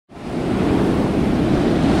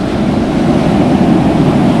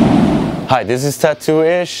Hi, this is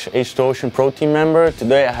TattooIsh, H2Ocean Pro Team member.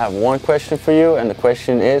 Today I have one question for you, and the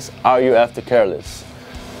question is, are you aftercareless?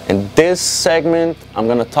 In this segment, I'm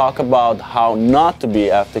going to talk about how not to be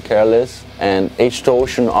aftercareless, and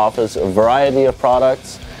H2Ocean offers a variety of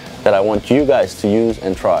products that I want you guys to use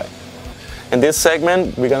and try. In this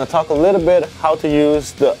segment, we're going to talk a little bit how to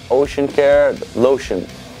use the Ocean Care lotion.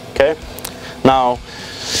 Okay? Now,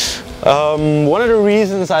 one of the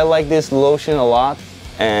reasons I like this lotion a lot,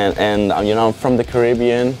 and you know, I'm from the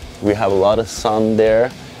Caribbean, we have a lot of sun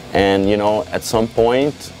there, and you know, at some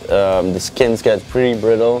point the skins get pretty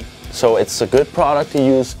brittle, so it's a good product to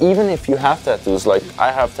use even if you have tattoos. Like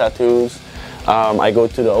I have tattoos, I go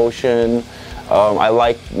to the ocean, I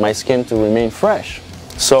like my skin to remain fresh,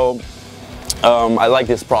 so I like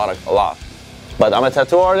this product a lot. But I'm a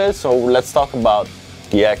tattoo artist, so let's talk about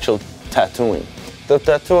the actual tattooing. The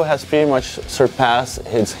tattoo has pretty much surpassed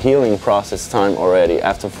its healing process time already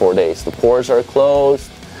after 4 days. The pores are closed.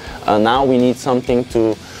 Now we need something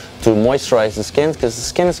to moisturize the skin, because the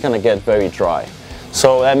skin is going to get very dry.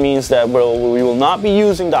 So that means that we will not be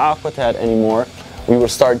using the Aquatat anymore. We will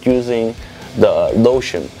start using the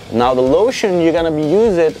lotion. Now the lotion, you're going to be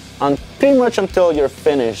using it on pretty much until you're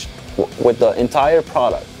finished with the entire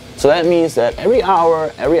product. So that means that every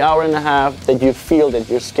hour and a half that you feel that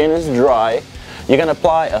your skin is dry, you're going to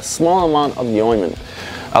apply a small amount of the ointment.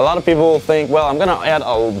 A lot of people will think, well, I'm going to add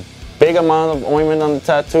a big amount of ointment on the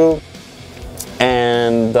tattoo,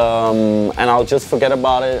 and I'll just forget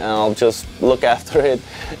about it, and I'll just look after it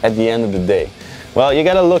at the end of the day. Well, you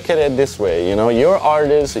got to look at it this way. You know, you're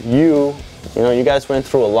artists, you know, you guys went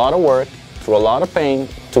through a lot of work, through a lot of pain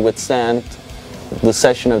to withstand the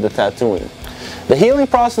session of the tattooing. The healing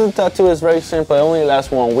process of the tattoo is very simple. It only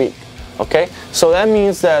lasts 1 week. Okay, so that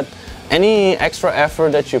means that any extra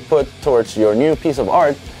effort that you put towards your new piece of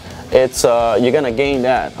art, you're gonna gain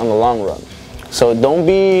that on the long run. So don't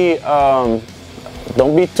be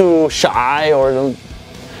too shy, or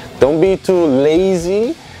don't be too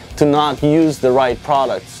lazy to not use the right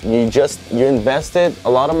products. You invested a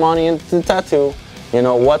lot of money into the tattoo. You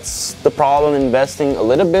know, what's the problem investing a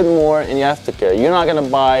little bit more in the aftercare? You're not gonna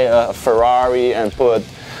buy a Ferrari and put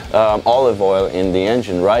olive oil in the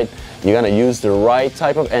engine, right? You're going to use the right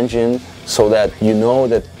type of engine so that you know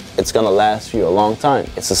that it's going to last you a long time.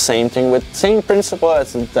 It's the same thing with same principle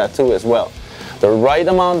as the tattoo as well. The right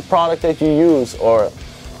amount of product that you use, or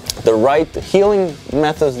the right healing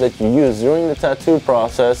methods that you use during the tattoo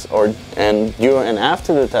process, and during and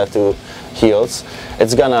after the tattoo heals,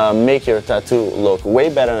 it's going to make your tattoo look way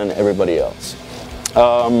better than everybody else.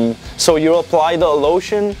 So you'll apply the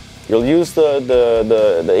lotion, you'll use the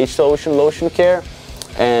H2Ocean Lotion Care.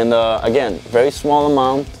 And again, very small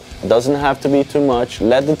amount, doesn't have to be too much.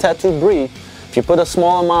 Let the tattoo breathe. If you put a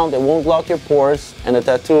small amount, it won't block your pores, and the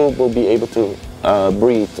tattoo will be able to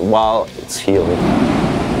breathe while it's healing.